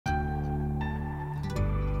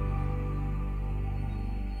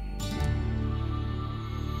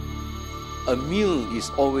a meal is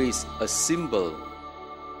always a symbol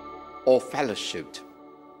of fellowship.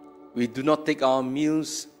 We do not take our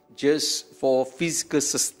meals just for physical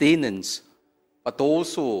sustenance, but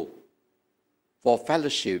also for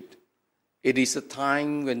fellowship. It is a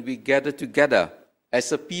time when we gather together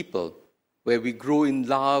as a people, where we grow in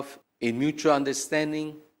love, in mutual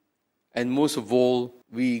understanding, and most of all,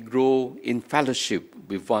 we grow in fellowship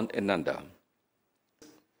with one another.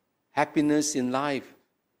 Happiness in life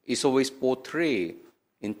is always portrayed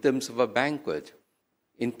in terms of a banquet,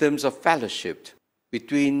 in terms of fellowship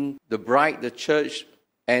between the bride, the church,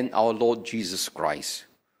 and our Lord Jesus Christ,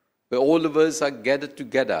 where all of us are gathered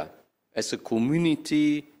together as a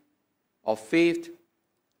community of faith,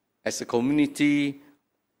 as a community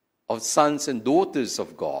of sons and daughters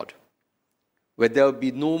of God, where there will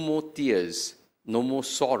be no more tears, no more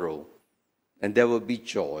sorrow, and there will be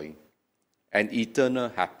joy and eternal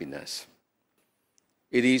happiness.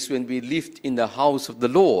 It is when we live in the house of the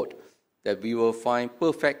Lord that we will find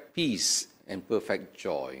perfect peace and perfect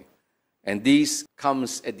joy. And this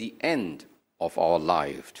comes at the end of our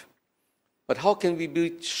life. But how can we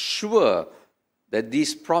be sure that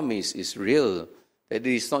this promise is real, that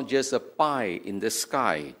it is not just a pie in the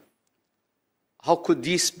sky? How could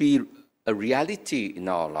this be a reality in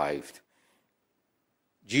our life?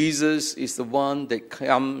 Jesus is the one that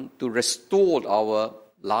came to restore our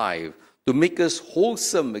life, to make us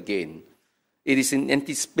wholesome again. It is in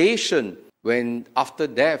anticipation when after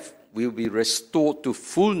death we will be restored to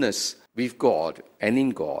fullness with God and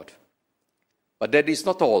in God. But that is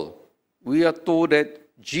not all. We are told that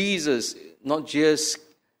Jesus not just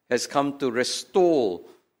has come to restore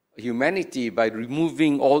humanity by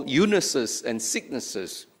removing all illnesses and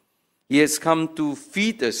sicknesses. He has come to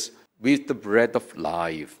feed us with the bread of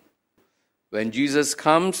life. When Jesus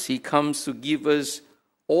comes, he comes to give us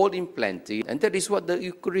all in plenty, and that is what the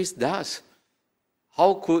Eucharist does.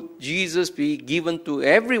 How could Jesus be given to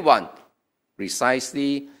everyone?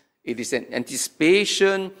 Precisely, it is an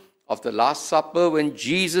anticipation of the Last Supper when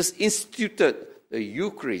Jesus instituted the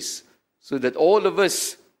Eucharist, so that all of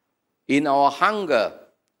us, in our hunger,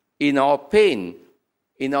 in our pain,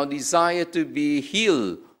 in our desire to be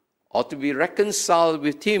healed, or to be reconciled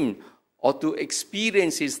with him, or to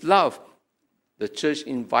experience his love, the church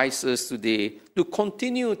invites us today to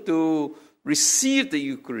continue to receive the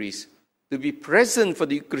Eucharist, to be present for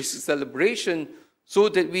the Eucharistic celebration, so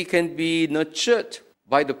that we can be nurtured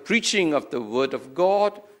by the preaching of the Word of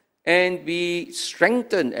God and be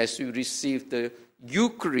strengthened as we receive the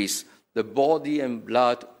Eucharist, the body and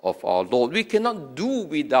blood of our Lord. We cannot do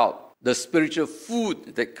without the spiritual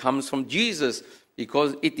food that comes from Jesus,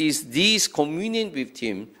 because it is this communion with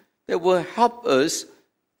him that will help us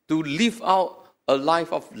to live out a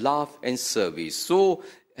life of love and service. So,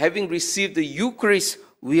 having received the Eucharist,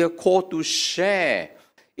 we are called to share.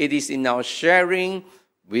 It is in our sharing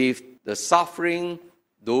with the suffering,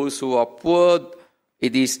 those who are poor.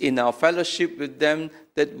 It is in our fellowship with them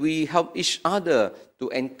that we help each other to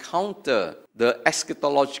encounter the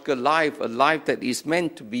eschatological life, a life that is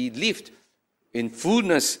meant to be lived in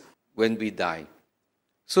fullness when we die.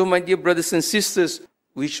 So, my dear brothers and sisters,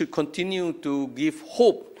 we should continue to give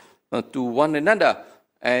hope to one another.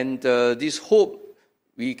 And this hope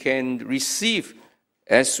we can receive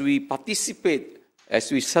as we participate, as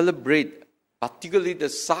we celebrate, particularly the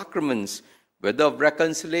sacraments, whether of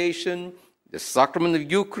reconciliation, the sacrament of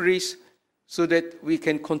Eucharist, so that we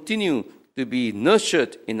can continue to be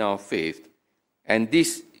nurtured in our faith. And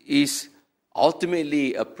this is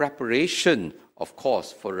ultimately a preparation, of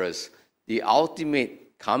course, for us, the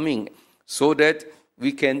ultimate coming, so that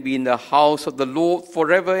we can be in the house of the Lord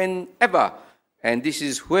forever and ever. And this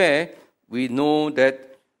is where we know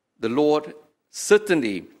that the Lord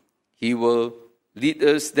certainly, he will lead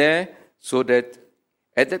us there, so that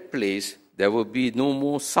at that place there will be no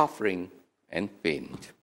more suffering and pain.